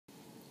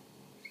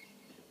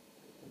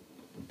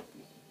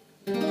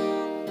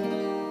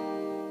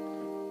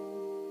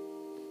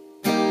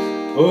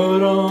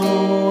Put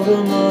all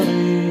the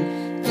money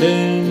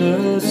in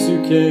the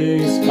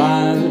suitcase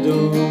by the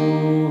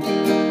door.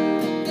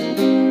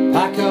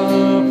 Pack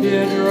up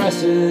your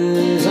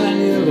dresses and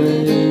your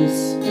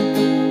lace.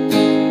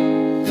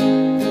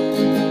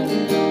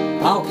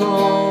 I'll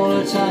call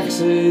a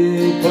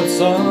taxi, put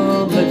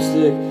some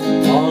lipstick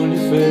on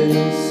your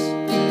face.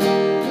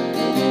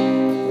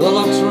 The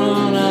luck's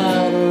run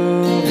out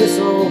of this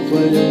old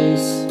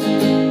place.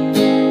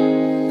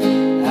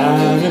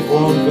 And if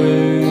one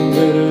thing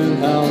didn't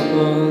help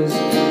us,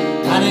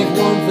 and if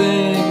one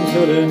thing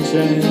couldn't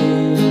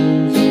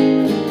change,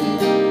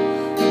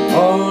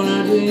 oh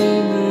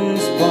Nadine,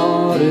 this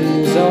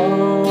party's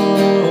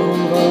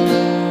over.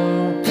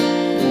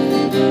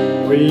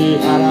 We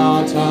had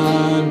our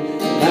time,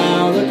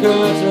 now the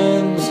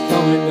curtain's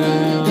coming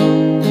down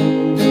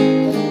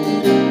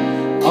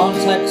on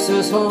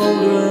Texas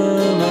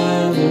Hold'em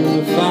and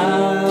the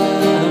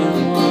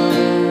fine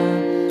wine.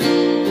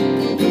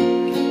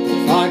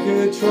 If I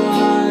could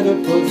try to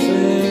put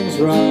things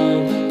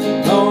right,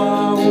 no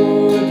I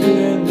would,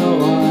 you know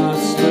I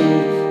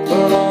stood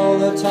for all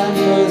the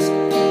tempers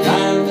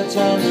and the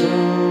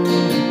tantrum.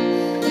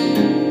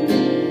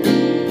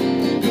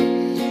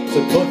 To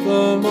put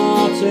the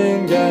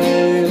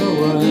martingale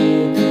away,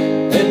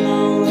 it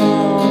no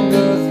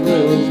longer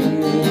thrills me,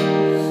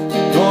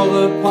 nor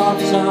the pop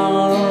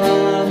tower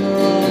and the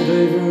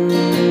rendezvous.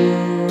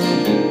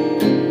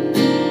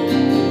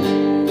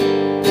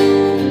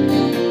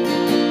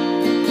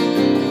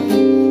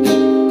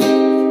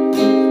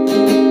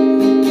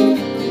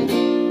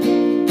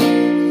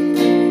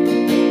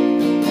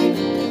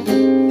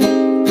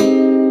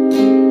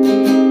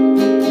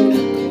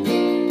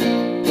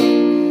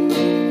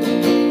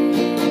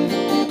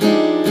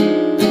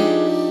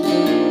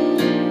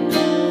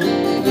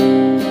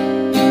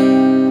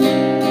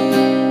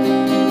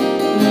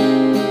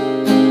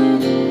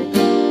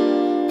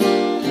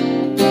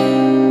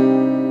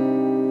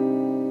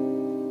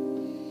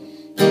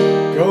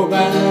 Go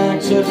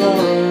back to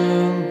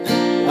Durham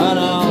and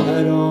I'll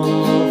head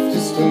off to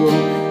Stoke.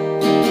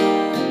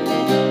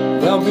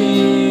 There'll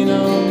be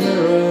no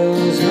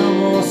mirrors, no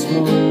more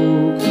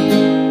smoke.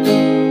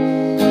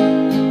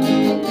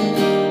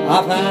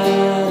 I've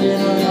had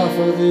enough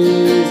of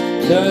these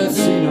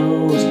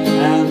casinos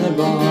and the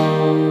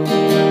bars.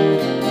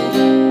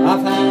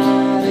 I've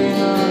had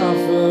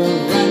enough of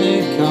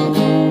rented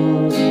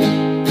cars.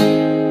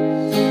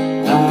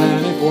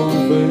 And if one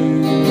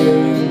thing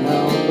didn't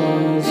help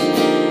us,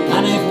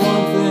 and if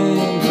one thing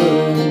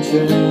couldn't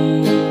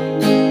change,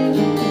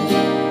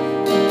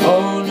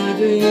 oh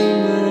Nadine,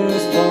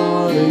 this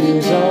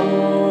party's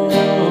over.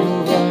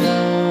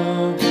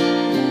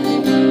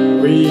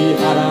 We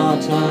had our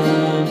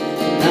time,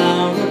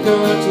 now the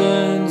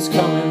curtain's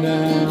coming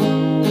down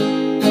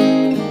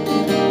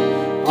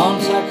on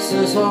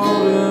Texas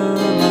Hold'em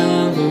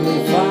and the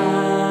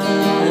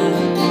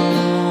fine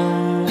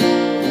wine.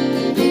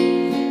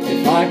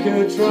 If I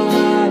could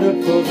try to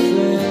put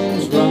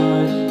things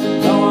right,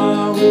 no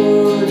I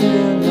would,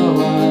 you know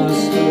I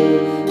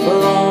stood for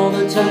all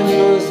the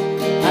tempers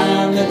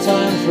and the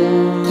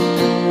tantrum.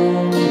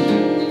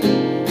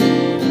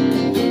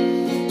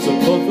 So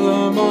put the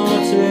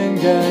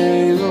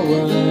martingale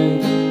away,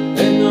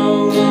 it no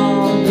longer